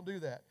getting ready, don't do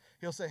that.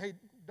 He'll say, hey,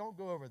 don't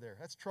go over there.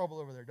 That's trouble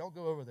over there. Don't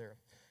go over there.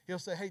 He'll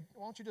say, hey,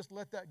 why don't you just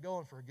let that go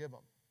and forgive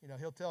them?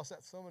 He'll tell us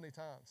that so many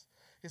times.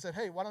 He said,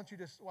 hey, why don't you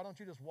just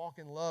walk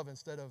in love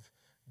instead of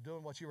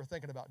doing what you were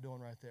thinking about doing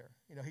right there?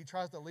 He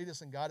tries to lead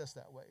us and guide us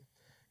that way.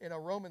 In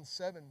Romans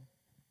 7,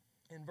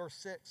 in verse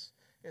 6,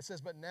 it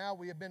says, but now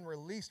we have been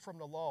released from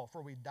the law,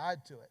 for we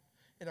died to it,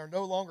 and are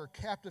no longer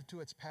captive to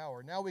its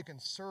power. Now we can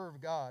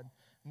serve God,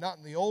 not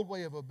in the old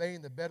way of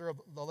obeying the letter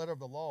of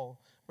the law,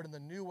 but in the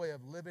new way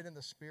of living in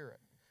the Spirit.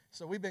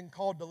 So we've been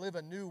called to live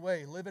a new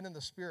way, living in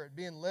the Spirit,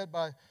 being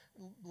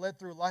led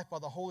through life by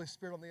the Holy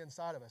Spirit on the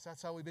inside of us.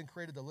 That's how we've been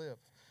created to live.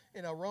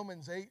 In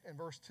Romans 8 and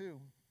verse 2,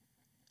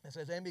 it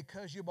says, and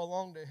because you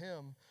belong to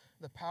Him,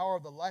 the power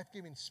of the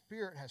life-giving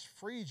Spirit has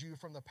freed you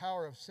from the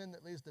power of sin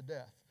that leads to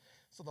death.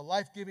 So the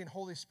life-giving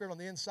Holy Spirit on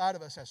the inside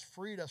of us has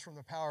freed us from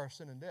the power of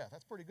sin and death.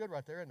 That's pretty good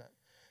right there, isn't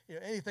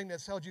it? Anything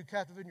that's held you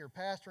captive in your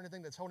past or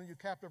anything that's holding you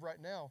captive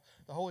right now,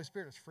 the Holy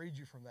Spirit has freed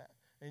you from that.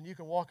 And you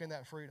can walk in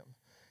that freedom.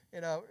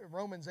 In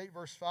Romans 8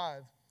 verse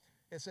 5,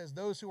 it says,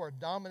 those who are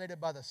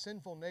dominated by the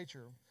sinful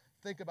nature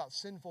think about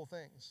sinful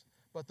things.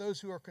 But those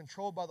who are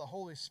controlled by the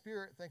Holy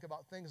Spirit think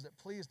about things that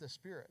please the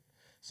Spirit.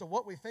 So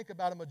what we think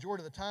about a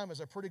majority of the time is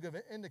a pretty good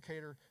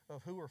indicator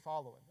of who we're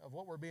following, of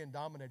what we're being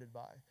dominated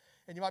by.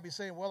 And you might be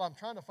saying, well, I'm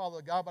trying to follow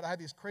God, but I have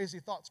these crazy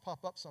thoughts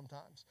pop up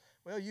sometimes.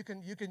 Well, you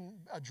can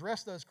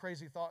address those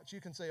crazy thoughts.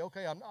 You can say,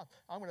 okay, I'm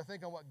going to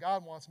think on what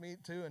God wants me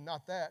to and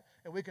not that,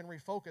 and we can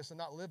refocus and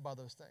not live by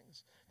those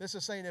things. This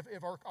is saying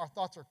if our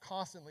thoughts are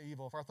constantly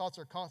evil, if our thoughts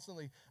are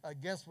constantly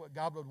against what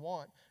God would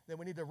want, then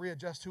we need to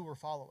readjust who we're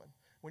following.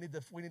 We need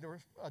to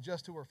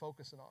adjust who we're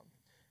focusing on.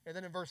 And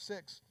then in verse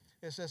 6,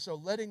 it says, so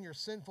letting your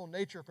sinful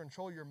nature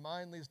control your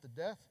mind leads to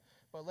death,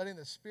 but letting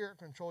the Spirit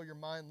control your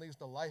mind leads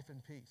to life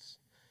and peace.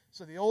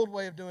 So the old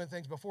way of doing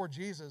things before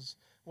Jesus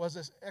was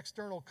this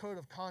external code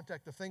of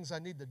conduct of things I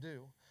need to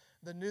do.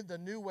 The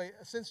new way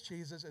since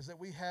Jesus is that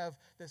we have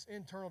this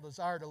internal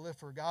desire to live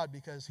for God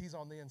because He's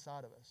on the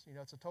inside of us.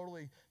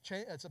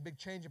 It's a big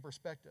change in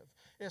perspective.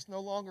 It's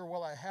no longer,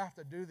 well, I have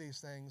to do these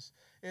things.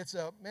 It's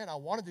I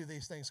want to do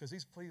these things because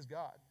He's pleased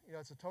God.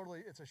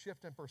 It's a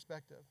shift in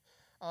perspective.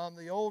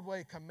 The old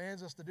way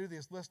commands us to do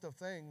this list of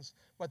things,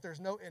 but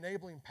there's no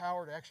enabling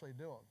power to actually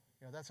do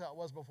them. That's how it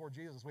was before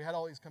Jesus. We had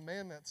all these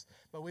commandments,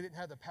 but we didn't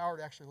have the power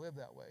to actually live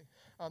that way.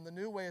 The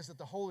new way is that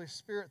the Holy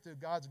Spirit, through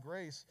God's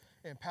grace,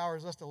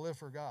 empowers us to live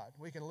for God.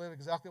 We can live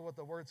exactly what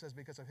the Word says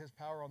because of His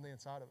power on the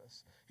inside of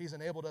us. He's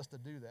enabled us to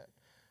do that.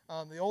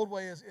 The old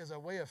way is a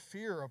way of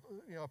fear, of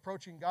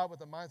approaching God with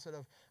the mindset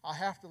of, I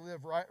have to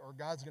live right or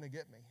God's going to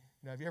get me.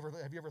 Have you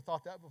ever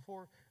thought that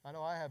before? I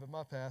know I have in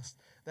my past.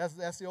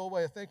 That's the old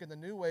way of thinking. The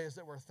new way is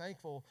that we're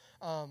thankful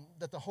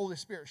that the Holy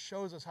Spirit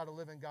shows us how to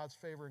live in God's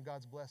favor and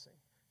God's blessing.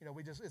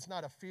 It's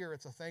not a fear,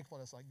 it's a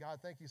thankfulness. Like, God,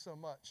 thank you so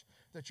much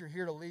that you're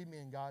here to lead me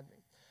and guide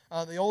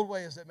me. The old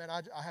way is that,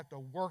 I have to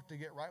work to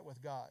get right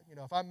with God.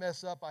 If I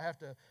mess up, I have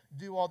to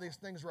do all these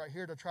things right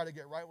here to try to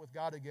get right with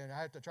God again. I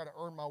have to try to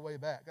earn my way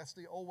back. That's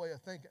the old way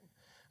of thinking.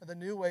 And the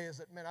new way is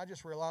that, I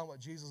just rely on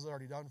what Jesus has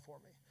already done for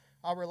me.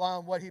 I rely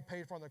on what he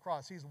paid for on the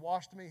cross. He's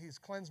washed me. He's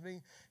cleansed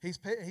me.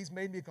 He's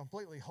made me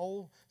completely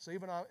whole. So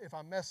even if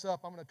I mess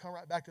up, I'm going to come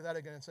right back to that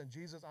again and say,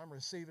 Jesus, I'm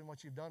receiving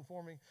what you've done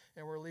for me,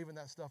 and we're leaving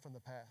that stuff in the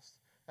past.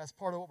 That's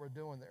part of what we're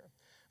doing there.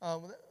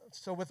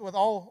 So with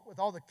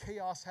all the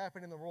chaos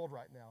happening in the world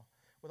right now,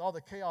 with all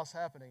the chaos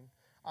happening,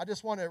 I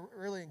just want to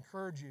really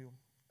encourage you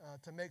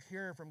to make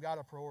hearing from God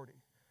a priority.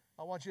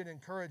 I want you to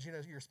encourage,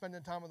 you're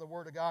spending time in the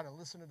Word of God and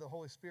listening to the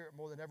Holy Spirit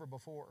more than ever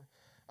before.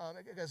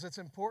 Because it's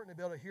important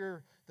to be able to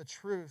hear the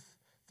truth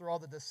through all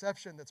the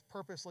deception that's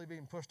purposely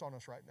being pushed on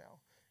us right now.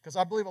 Because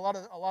I believe a lot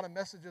of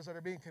messages that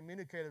are being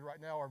communicated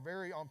right now are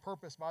very on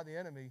purpose by the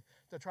enemy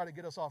to try to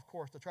get us off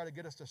course, to try to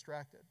get us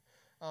distracted.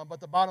 But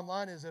the bottom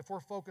line is, if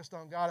we're focused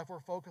on God, if we're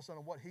focused on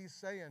what He's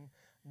saying,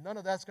 none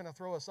of that's going to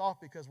throw us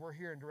off because we're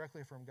hearing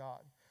directly from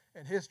God.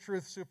 And His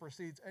truth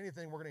supersedes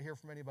anything we're going to hear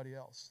from anybody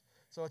else.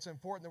 So it's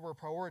important that we're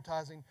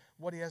prioritizing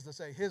what He has to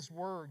say. His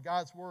Word,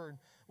 God's Word,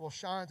 will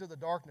shine through the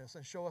darkness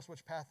and show us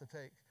which path to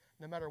take,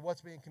 no matter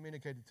what's being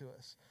communicated to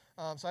us.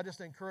 So I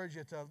just encourage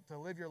you to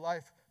live your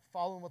life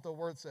following what the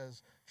Word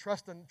says,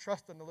 trusting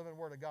the living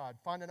Word of God,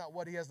 finding out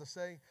what He has to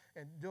say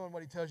and doing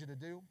what He tells you to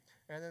do,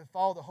 and then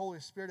follow the Holy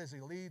Spirit as He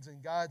leads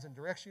and guides and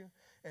directs you.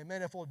 And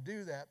man, if we'll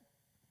do that,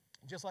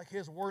 just like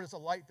His Word is a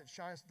light that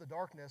shines through the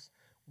darkness,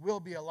 will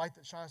be a light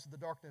that shines through the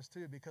darkness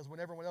too, because when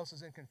everyone else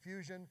is in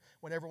confusion,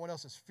 when everyone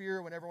else is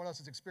fear, when everyone else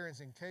is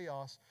experiencing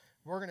chaos,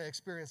 we're going to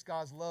experience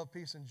God's love,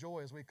 peace, and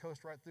joy as we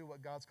coast right through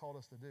what God's called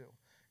us to do.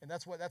 And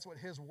that's what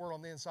His Word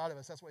on the inside of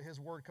us, that's what His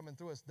Word coming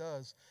through us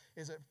does,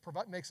 is it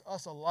makes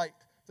us a light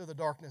through the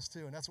darkness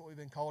too, and that's what we've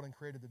been called and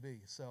created to be.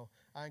 So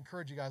I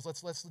encourage you guys,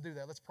 let's do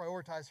that. Let's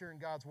prioritize hearing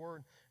God's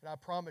Word, and I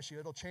promise you,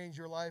 it'll change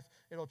your life,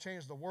 it'll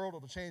change the world,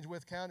 it'll change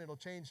Wythe County, it'll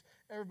change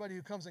everybody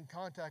who comes in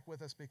contact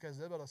with us, because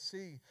they're able to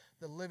see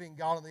the living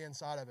God on the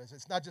inside of us.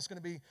 It's not just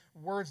going to be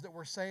words that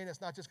we're saying.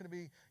 It's not just going to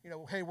be,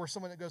 hey, we're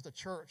someone that goes to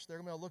church. They're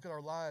going to look at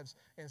our lives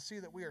and see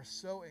that we are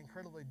so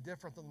incredibly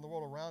different than the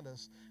world around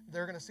us.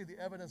 They're going to see the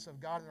evidence of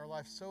God in our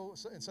life so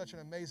in such an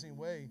amazing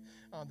way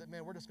that,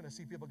 man, we're just going to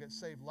see people get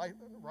saved right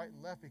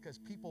and left, because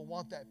people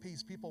want that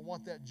peace. People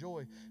want that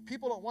joy.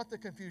 People don't want the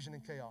confusion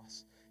and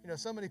chaos.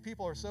 So many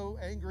people are so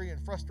angry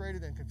and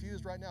frustrated and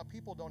confused right now.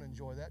 People don't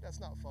enjoy that. That's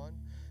not fun.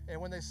 And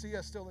when they see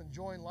us still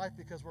enjoying life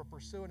because we're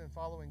pursuing and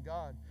following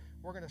God,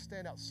 we're going to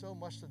stand out so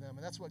much to them.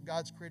 And that's what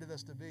God's created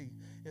us to be,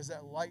 is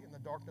that light in the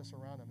darkness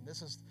around them. And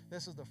this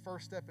is the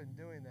first step in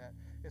doing that,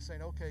 is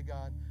saying, okay,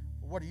 God,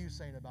 what are you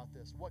saying about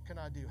this? What can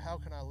I do? How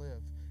can I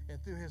live?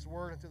 And through His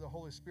Word and through the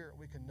Holy Spirit,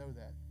 we can know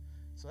that.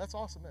 So that's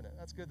awesome, isn't it?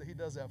 That's good that He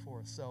does that for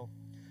us.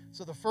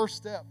 So the first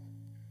step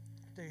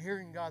to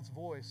hearing God's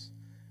voice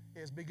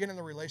is beginning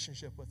the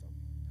relationship with Him.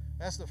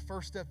 That's the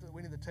first step that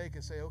we need to take,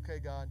 is say, okay,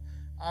 God,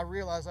 I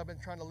realize I've been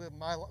trying to live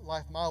my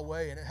life my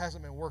way, and it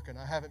hasn't been working.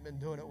 I haven't been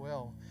doing it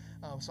well.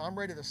 So I'm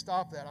ready to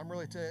stop that. I'm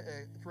really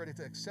ready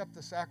to accept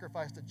the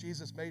sacrifice that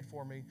Jesus made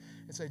for me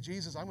and say,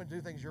 Jesus, I'm going to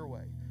do things your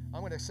way.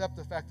 I'm going to accept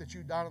the fact that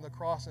you died on the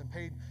cross and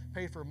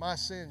paid for my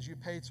sins. You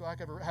paid so I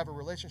could have a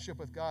relationship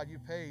with God. You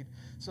paid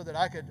so that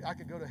I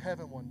could go to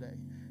heaven one day.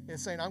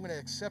 It's saying, I'm going to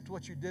accept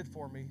what you did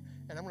for me,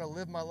 and I'm going to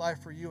live my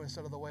life for you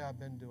instead of the way I've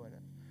been doing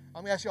it.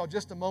 I'm going to ask you all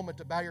just a moment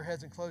to bow your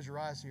heads and close your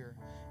eyes here.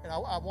 And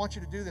I want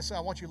you to do this. I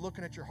want you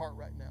looking at your heart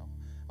right now.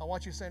 I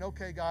want you saying,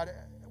 okay, God,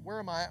 where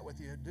am I at with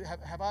you?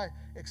 Have I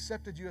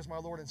accepted you as my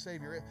Lord and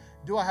Savior?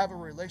 Do I have a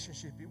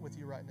relationship with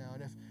you right now?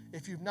 And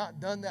if you've not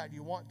done that and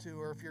you want to,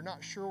 or if you're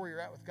not sure where you're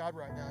at with God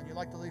right now and you'd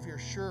like to leave here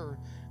sure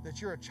that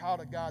you're a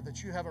child of God,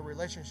 that you have a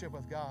relationship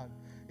with God,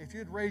 if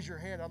you'd raise your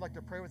hand, I'd like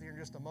to pray with you in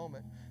just a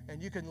moment.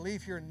 And you can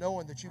leave here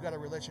knowing that you got a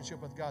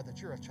relationship with God, that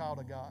you're a child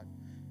of God.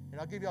 And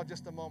I'll give y'all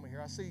just a moment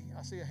here. I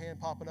see a hand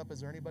popping up.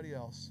 Is there anybody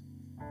else?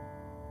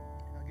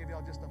 I'll give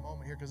y'all just a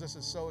moment here, because this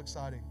is so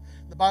exciting.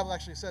 The Bible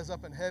actually says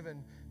up in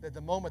heaven that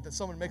the moment that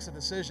someone makes a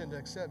decision to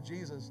accept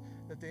Jesus,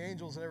 that the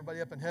angels and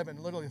everybody up in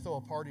heaven literally throw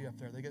a party up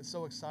there. They get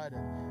so excited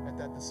at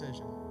that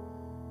decision.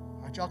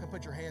 All right, y'all can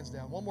put your hands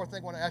down. One more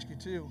thing I want to ask you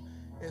too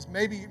is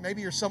maybe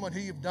you're someone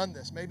who you've done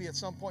this. Maybe at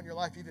some point in your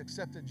life you've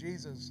accepted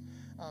Jesus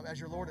as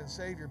your Lord and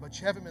Savior, but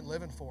you haven't been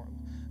living for Him.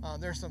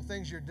 There's some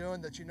things you're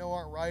doing that you know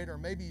aren't right, or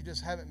maybe you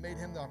just haven't made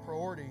Him the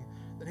priority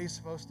that He's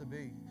supposed to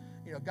be.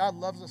 God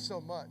loves us so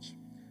much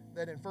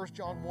that in 1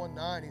 John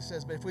 1:9 He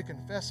says, but if we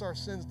confess our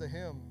sins to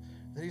Him,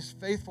 that He's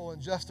faithful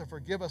and just to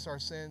forgive us our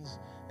sins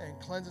and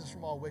cleanse us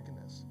from all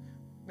wickedness.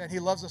 Man, He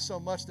loves us so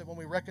much that when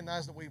we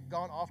recognize that we've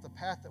gone off the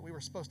path that we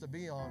were supposed to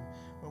be on,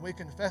 when we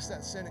confess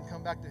that sin and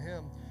come back to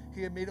Him,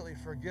 He immediately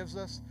forgives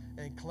us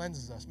and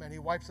cleanses us. Man, He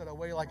wipes it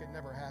away like it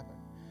never happened.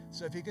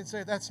 So if you can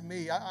say, that's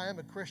me, I am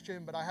a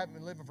Christian, but I haven't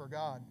been living for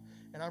God,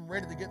 and I'm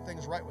ready to get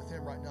things right with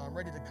Him right now. I'm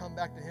ready to come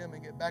back to Him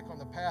and get back on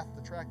the path,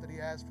 the track that He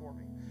has for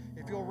me.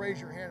 If you'll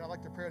raise your hand, I'd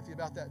like to pray with you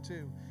about that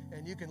too.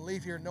 And you can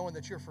leave here knowing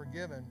that you're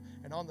forgiven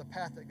and on the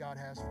path that God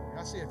has for you.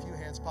 I see a few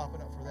hands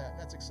popping up for that.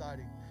 That's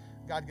exciting.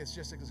 God gets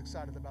just as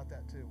excited about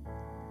that too.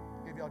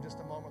 I'll give y'all just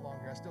a moment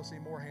longer. I still see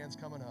more hands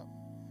coming up.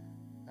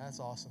 That's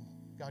awesome.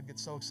 God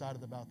gets so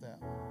excited about that.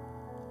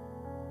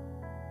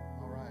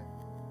 All right.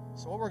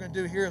 So what we're going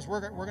to do here is we're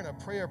going to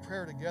pray a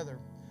prayer together.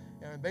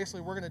 And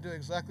basically we're going to do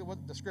exactly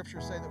what the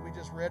scriptures say that we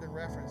just read and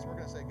referenced. We're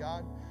going to say,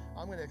 God,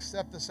 I'm going to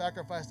accept the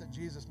sacrifice that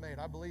Jesus made.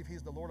 I believe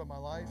he's the Lord of my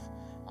life.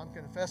 I'm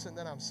confessing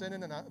that I'm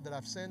sinning and that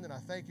I've sinned, and I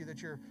thank you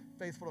that you're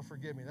faithful to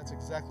forgive me. That's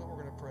exactly what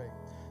we're going to pray.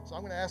 So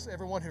I'm going to ask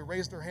everyone who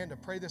raised their hand to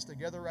pray this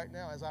together right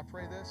now as I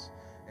pray this.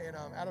 And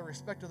out of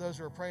respect to those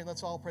who are praying,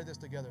 let's all pray this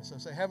together. So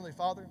say, Heavenly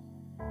Father,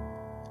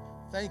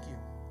 thank you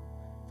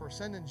for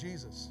sending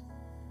Jesus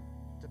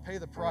to pay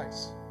the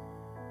price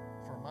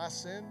for my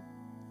sin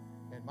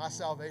and my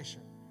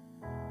salvation.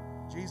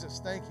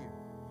 Jesus, thank you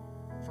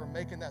for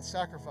making that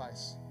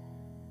sacrifice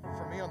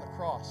for me on the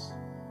cross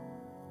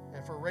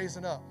and for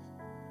raising up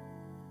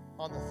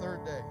on the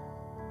third day.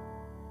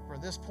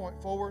 From this point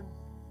forward,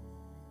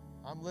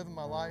 I'm living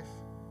my life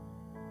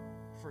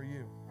for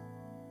you.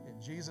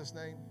 In Jesus'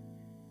 name,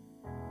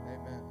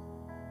 amen.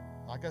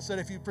 Like I said,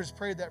 if you just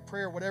prayed that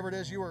prayer, whatever it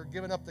is you are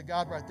giving up to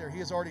God right there, he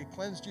has already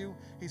cleansed you,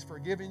 he's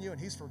forgiven you, and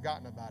he's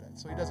forgotten about it.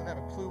 So he doesn't have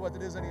a clue what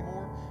it is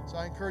anymore. So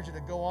I encourage you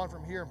to go on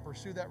from here and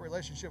pursue that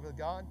relationship with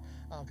God,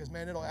 because,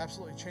 man, it'll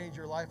absolutely change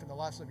your life and the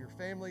lives of your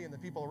family and the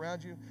people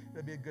around you.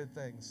 It'll be a good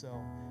thing. So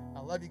I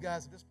love you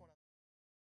guys at this point.